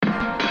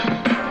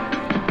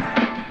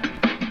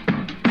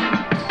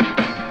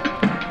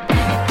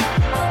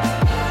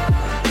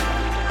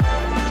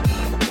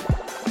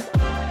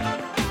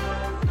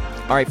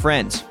All right,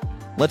 friends,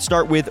 let's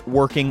start with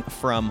working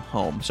from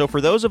home. So for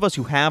those of us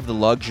who have the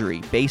luxury,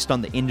 based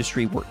on the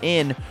industry we're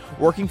in,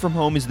 working from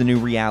home is the new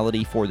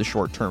reality for the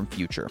short-term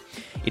future.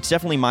 It's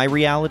definitely my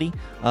reality.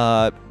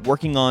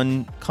 Working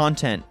on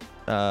content,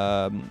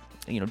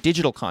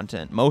 digital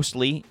content,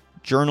 mostly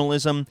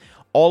journalism,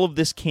 all of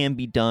this can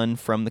be done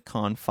from the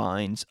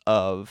confines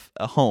of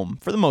a home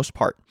for the most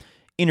part.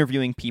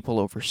 Interviewing people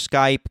over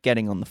Skype,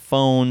 getting on the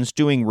phones,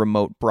 doing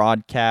remote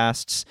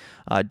broadcasts,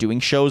 doing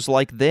shows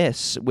like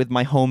this with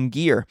my home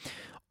gear.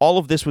 All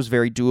of this was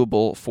very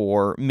doable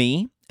for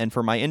me and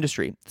for my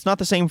industry. It's not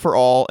the same for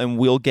all, and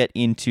we'll get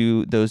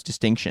into those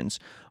distinctions.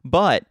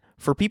 But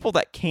for people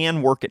that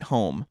can work at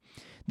home,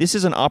 this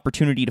is an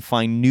opportunity to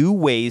find new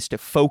ways to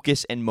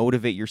focus and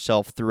motivate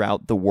yourself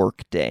throughout the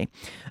workday.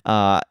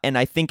 And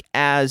I think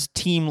as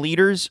team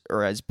leaders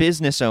or as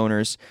business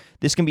owners,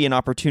 this can be an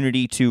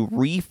opportunity to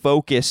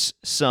refocus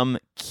some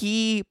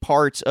key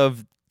parts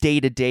of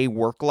day-to-day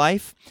work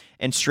life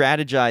and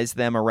strategize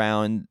them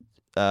around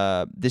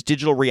this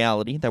digital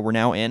reality that we're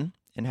now in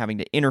and having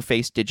to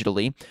interface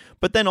digitally,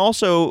 but then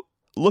also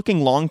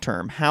looking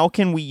long-term. How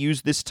can we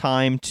use this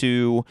time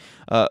to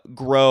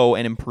grow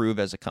and improve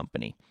as a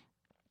company?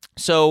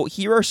 So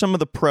here are some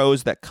of the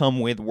pros that come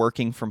with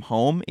working from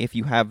home if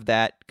you have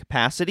that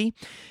capacity,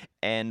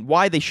 and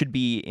why they should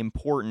be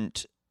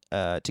important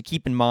to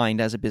keep in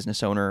mind as a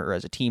business owner or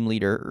as a team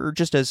leader or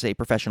just as a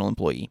professional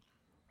employee.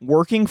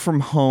 Working from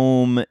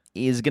home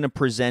is going to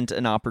present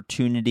an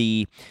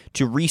opportunity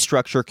to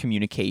restructure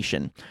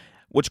communication.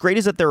 What's great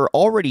is that there are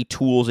already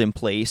tools in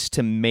place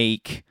to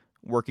make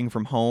working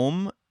from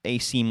home a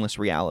seamless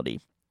reality.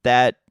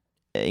 That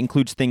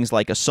includes things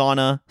like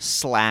Asana,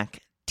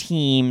 Slack,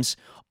 Teams,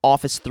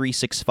 Office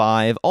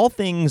 365, all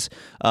things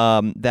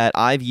that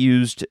I've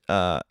used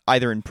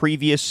either in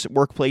previous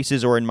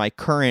workplaces or in my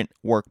current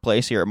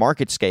workplace here at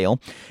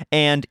MarketScale.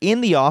 And in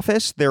the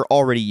office, they're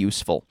already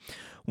useful.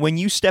 When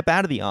you step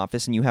out of the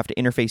office and you have to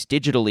interface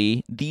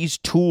digitally, these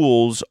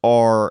tools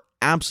are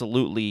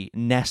absolutely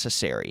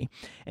necessary.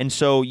 And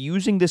so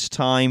using this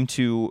time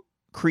to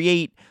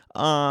create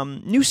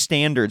new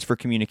standards for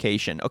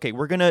communication. Okay,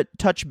 we're going to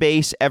touch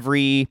base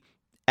every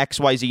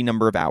XYZ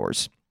number of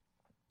hours.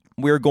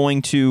 We're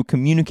going to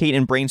communicate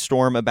and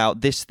brainstorm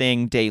about this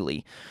thing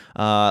daily.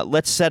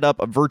 Let's set up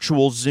a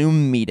virtual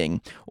Zoom meeting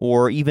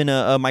or even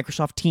a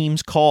Microsoft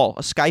Teams call,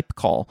 a Skype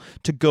call,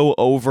 to go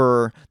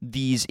over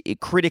these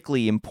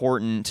critically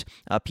important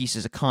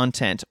pieces of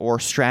content or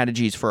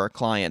strategies for our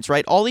clients,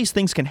 right? All these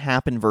things can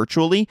happen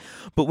virtually,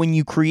 but when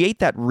you create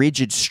that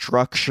rigid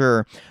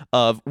structure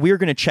of we're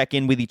going to check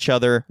in with each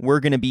other,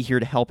 we're going to be here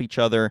to help each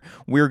other,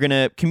 we're going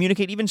to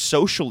communicate even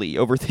socially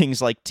over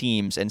things like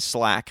Teams and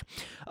Slack.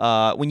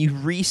 When you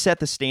reset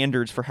the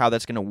standards for how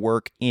that's going to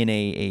work in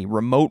a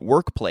remote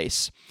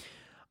workplace,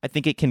 I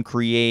think it can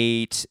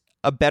create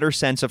a better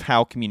sense of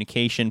how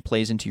communication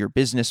plays into your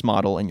business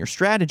model and your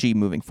strategy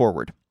moving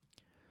forward.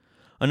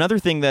 Another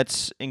thing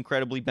that's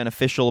incredibly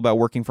beneficial about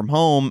working from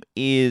home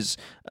is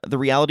the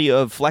reality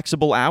of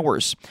flexible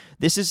hours.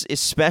 This is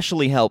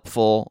especially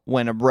helpful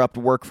when abrupt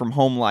work from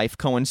home life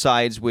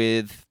coincides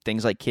with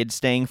things like kids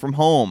staying from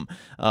home,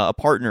 a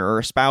partner or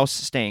a spouse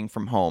staying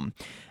from home.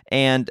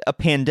 And a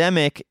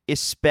pandemic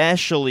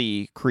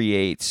especially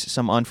creates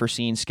some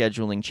unforeseen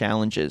scheduling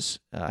challenges,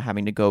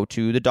 having to go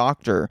to the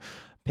doctor,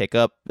 pick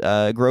up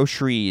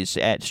groceries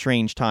at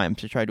strange times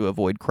to try to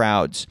avoid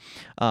crowds,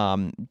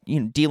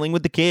 dealing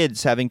with the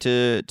kids, having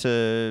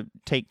to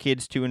take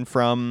kids to and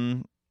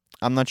from,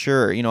 I'm not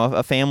sure,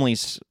 a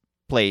family's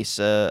place,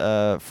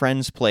 a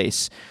friend's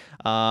place,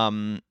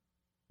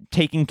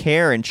 taking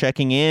care and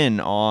checking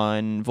in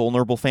on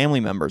vulnerable family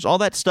members. All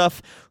that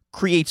stuff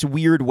creates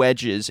weird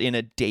wedges in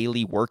a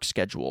daily work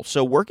schedule.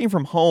 So working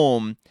from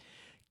home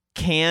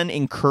can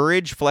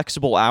encourage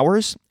flexible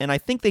hours, and I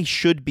think they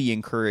should be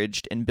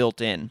encouraged and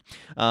built in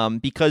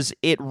because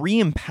it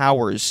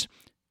re-empowers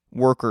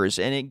workers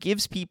and it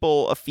gives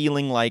people a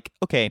feeling like,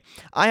 okay,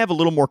 I have a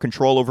little more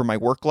control over my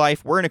work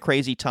life. We're in a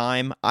crazy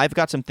time. I've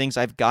got some things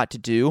I've got to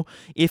do.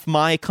 If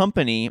my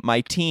company,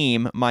 my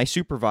team, my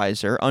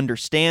supervisor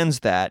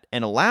understands that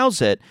and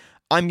allows it,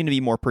 I'm going to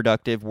be more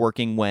productive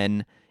working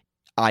when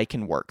I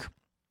can work.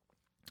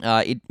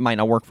 It might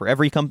not work for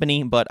every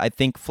company, but I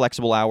think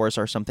flexible hours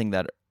are something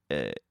that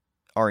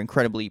are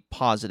incredibly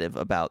positive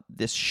about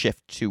this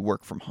shift to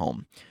work from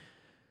home.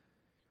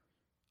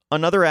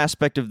 Another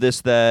aspect of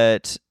this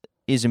that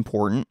is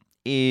important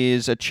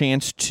is a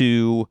chance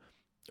to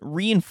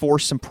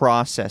reinforce some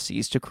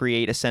processes to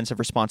create a sense of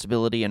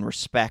responsibility and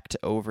respect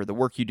over the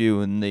work you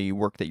do and the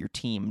work that your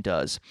team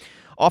does.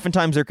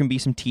 Oftentimes there can be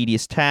some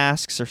tedious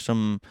tasks or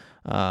some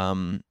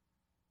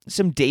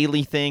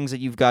daily things that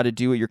you've got to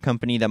do at your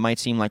company that might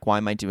seem like, why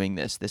am I doing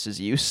this? This is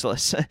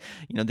useless.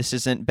 This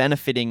isn't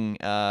benefiting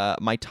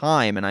my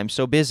time and I'm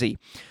so busy.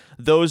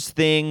 Those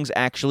things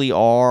actually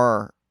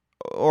are,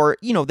 or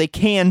they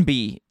can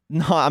be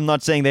No, I'm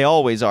not saying they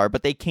always are,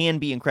 but they can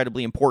be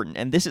incredibly important.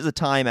 And this is a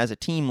time as a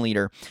team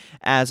leader,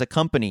 as a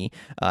company,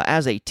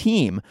 as a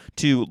team,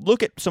 to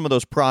look at some of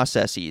those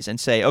processes and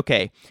say,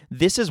 okay,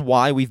 this is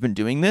why we've been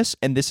doing this,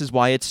 and this is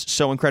why it's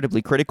so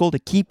incredibly critical to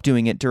keep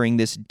doing it during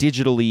this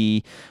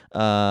digitally,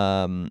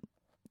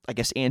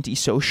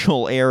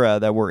 antisocial era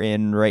that we're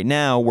in right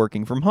now,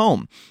 working from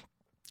home.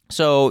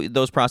 So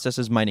those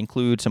processes might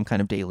include some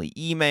kind of daily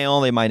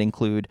email. They might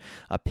include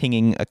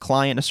pinging a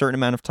client a certain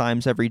amount of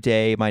times every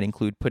day. It might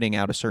include putting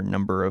out a certain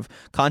number of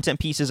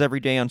content pieces every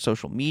day on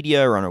social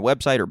media or on our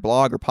website or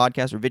blog or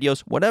podcast or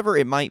videos, whatever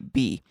it might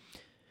be.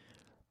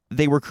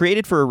 They were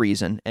created for a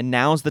reason, and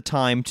now's the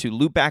time to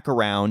loop back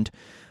around,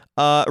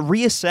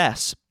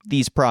 reassess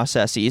these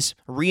processes,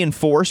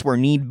 reinforce where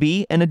need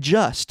be, and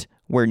adjust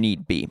where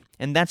need be.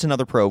 And that's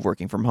another pro of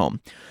working from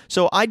home.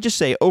 So I'd just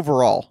say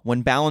overall,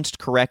 when balanced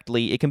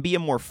correctly, it can be a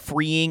more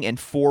freeing and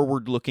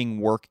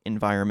forward-looking work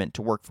environment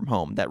to work from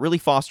home that really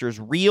fosters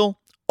real,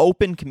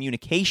 open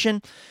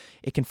communication.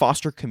 It can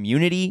foster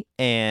community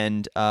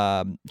and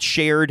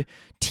shared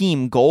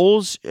team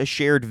goals, a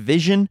shared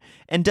vision,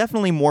 and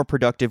definitely more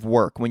productive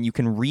work when you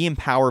can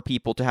re-empower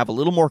people to have a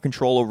little more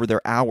control over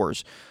their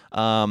hours,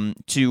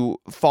 to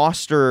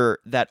foster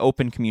that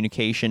open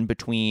communication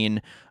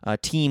between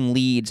team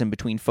leads and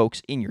between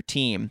folks in your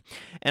team,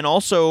 and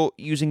also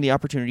using the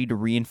opportunity to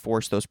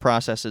reinforce those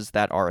processes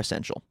that are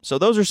essential. So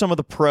those are some of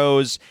the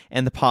pros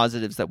and the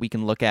positives that we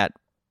can look at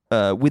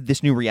with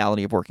this new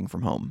reality of working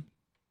from home.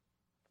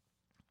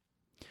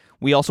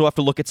 We also have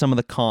to look at some of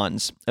the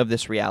cons of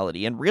this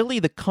reality. And really,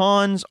 the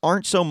cons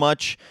aren't so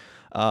much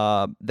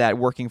that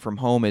working from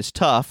home is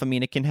tough. I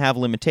mean, it can have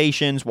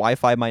limitations.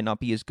 Wi-Fi might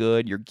not be as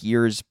good. Your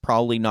gear's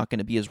probably not going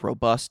to be as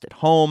robust at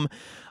home.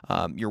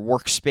 Your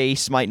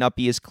workspace might not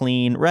be as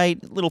clean,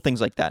 right? Little things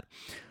like that.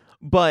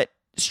 But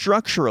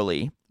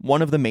structurally,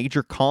 one of the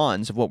major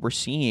cons of what we're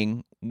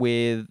seeing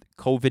with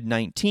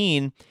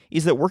COVID-19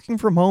 is that working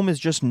from home is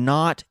just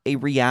not a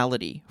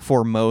reality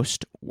for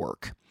most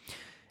work.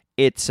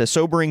 It's a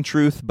sobering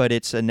truth, but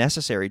it's a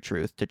necessary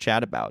truth to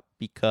chat about,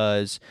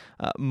 because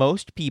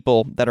most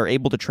people that are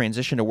able to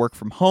transition to work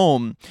from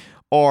home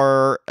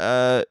are,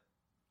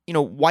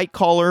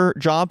 white-collar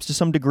jobs to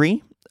some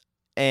degree.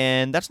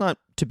 And that's not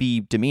to be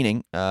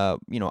demeaning.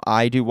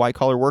 I do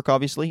white-collar work,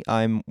 obviously.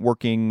 I'm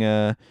working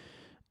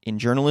in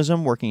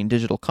journalism, working in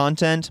digital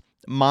content.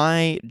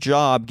 My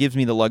job gives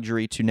me the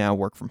luxury to now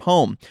work from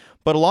home.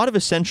 But a lot of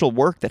essential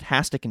work that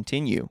has to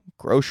continue,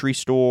 grocery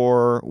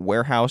store,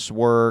 warehouse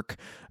work,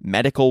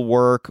 medical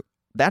work,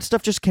 that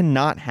stuff just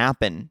cannot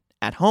happen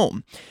at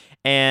home.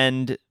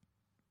 And,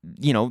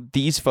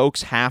 these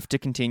folks have to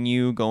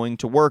continue going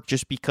to work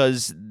just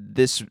because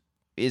this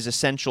is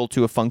essential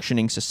to a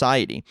functioning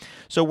society.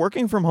 So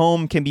working from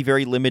home can be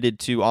very limited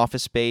to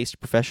office-based,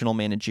 professional,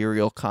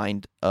 managerial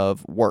kind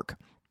of work.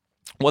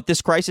 What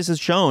this crisis has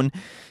shown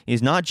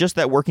is not just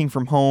that working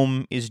from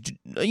home is,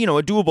 a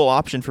doable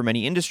option for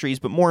many industries,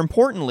 but more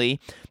importantly,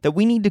 that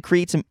we need to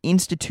create some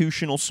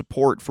institutional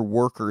support for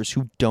workers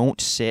who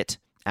don't sit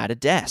at a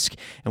desk.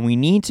 And we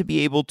need to be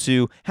able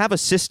to have a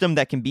system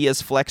that can be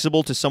as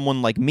flexible to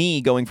someone like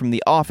me going from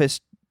the office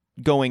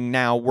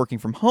now working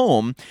from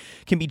home,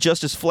 can be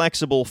just as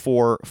flexible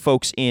for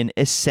folks in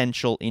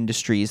essential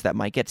industries that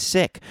might get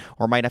sick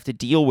or might have to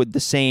deal with the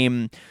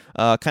same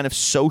kind of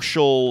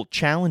social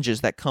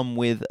challenges that come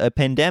with a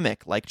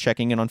pandemic, like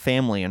checking in on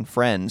family and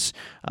friends,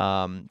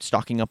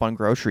 stocking up on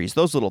groceries,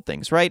 those little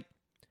things, right?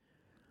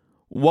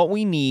 What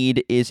we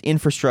need is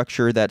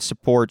infrastructure that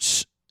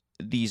supports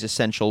these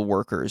essential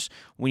workers.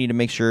 We need to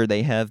make sure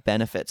they have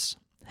benefits,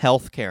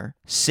 healthcare,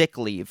 sick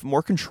leave,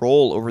 more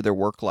control over their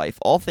work life,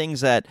 all things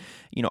that,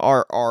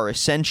 are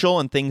essential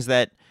and things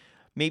that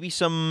maybe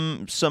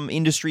some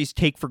industries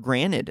take for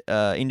granted,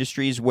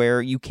 industries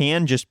where you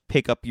can just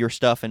pick up your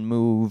stuff and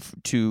move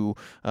to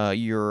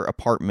your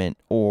apartment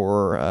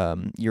or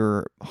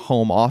your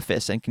home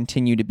office and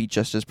continue to be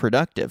just as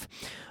productive.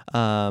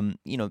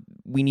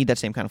 We need that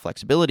same kind of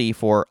flexibility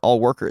for all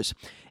workers.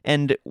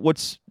 And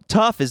what's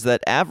tough is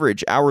that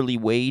average hourly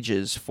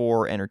wages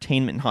for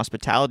entertainment and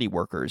hospitality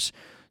workers,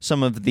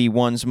 some of the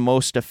ones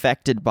most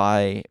affected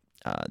by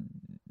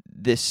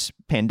this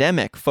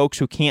pandemic, folks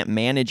who can't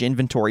manage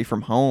inventory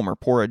from home or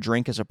pour a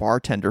drink as a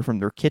bartender from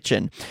their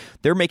kitchen,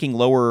 they're making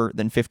lower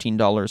than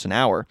 $15 an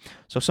hour.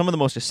 So some of the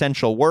most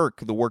essential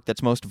work, the work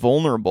that's most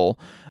vulnerable,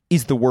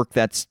 is the work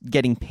that's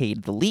getting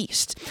paid the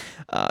least.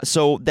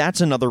 So that's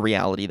another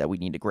reality that we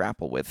need to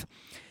grapple with.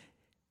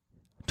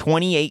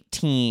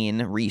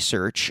 2018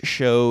 research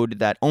showed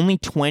that only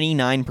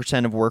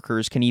 29% of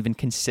workers can even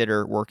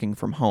consider working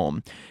from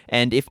home.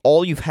 And if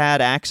all you've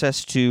had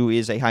access to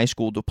is a high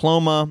school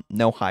diploma,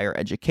 no higher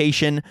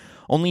education,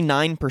 only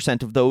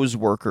 9% of those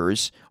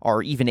workers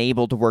are even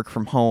able to work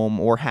from home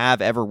or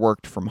have ever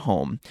worked from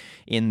home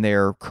in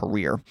their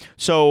career.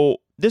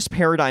 So this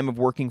paradigm of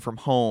working from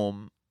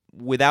home,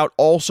 without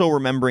also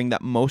remembering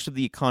that most of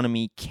the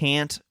economy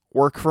can't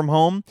work from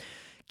home,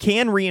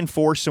 can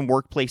reinforce some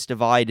workplace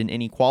divide and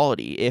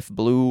inequality if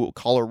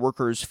blue-collar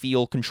workers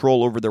feel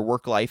control over their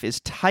work life is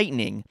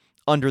tightening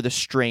under the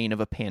strain of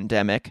a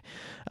pandemic,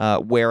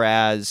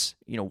 whereas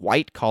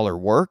white collar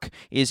work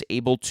is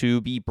able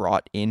to be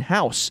brought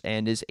in-house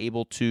and is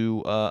able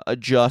to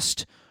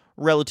adjust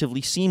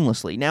relatively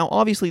seamlessly. Now,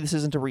 obviously, this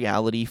isn't a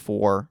reality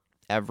for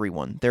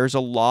everyone. There's a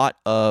lot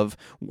of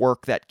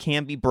work that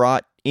can be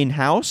brought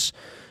in-house,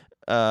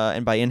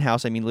 and by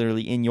in-house, I mean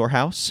literally in your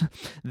house,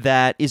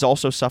 that is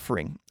also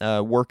suffering.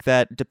 Work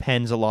that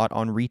depends a lot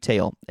on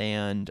retail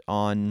and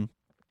on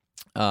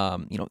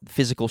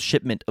physical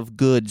shipment of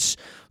goods,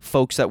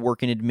 folks that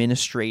work in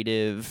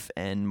administrative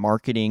and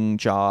marketing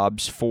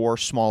jobs for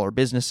smaller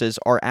businesses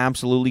are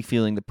absolutely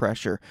feeling the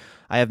pressure.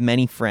 I have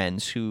many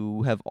friends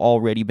who have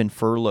already been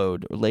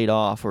furloughed or laid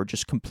off or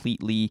just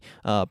completely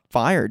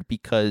fired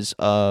because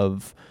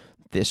of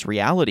this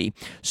reality.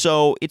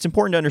 So it's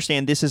important to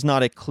understand this is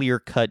not a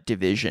clear-cut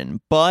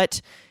division,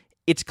 but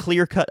it's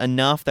clear-cut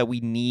enough that we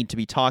need to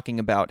be talking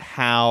about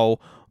how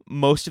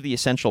most of the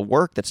essential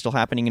work that's still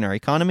happening in our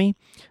economy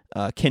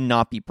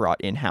cannot be brought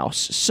in-house.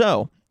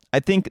 So I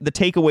think the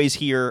takeaways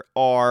here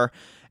are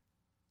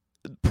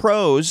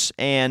pros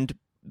and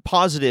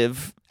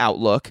positive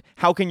outlook.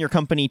 How can your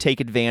company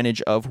take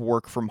advantage of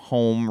work from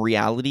home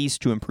realities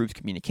to improve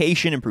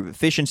communication, improve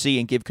efficiency,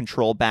 and give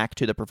control back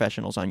to the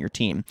professionals on your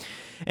team?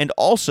 And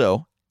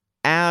also,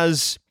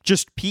 as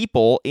just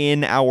people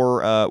in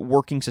our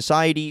working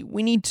society,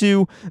 we need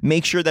to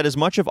make sure that as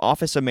much of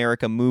Office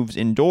America moves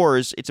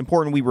indoors, it's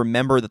important we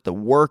remember that the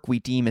work we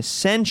deem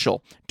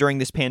essential during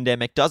this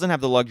pandemic doesn't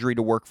have the luxury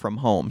to work from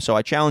home. So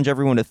I challenge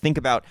everyone to think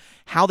about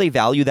how they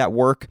value that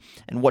work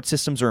and what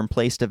systems are in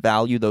place to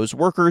value those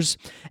workers,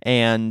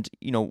 and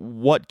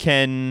what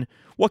can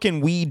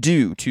we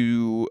do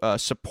to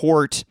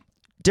support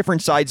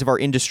different sides of our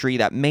industry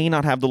that may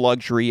not have the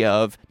luxury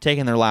of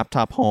taking their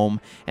laptop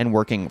home and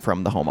working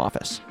from the home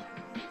office.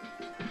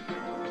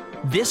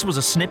 This was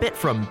a snippet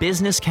from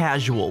Business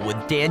Casual with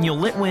Daniel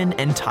Litwin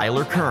and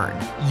Tyler Kern,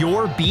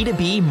 your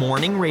B2B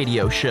morning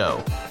radio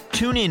show.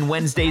 Tune in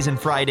Wednesdays and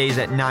Fridays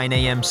at 9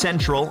 a.m.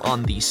 Central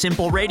on the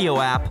Simple Radio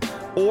app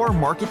or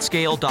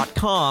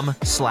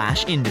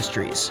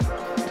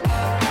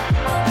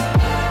marketscale.com/industries.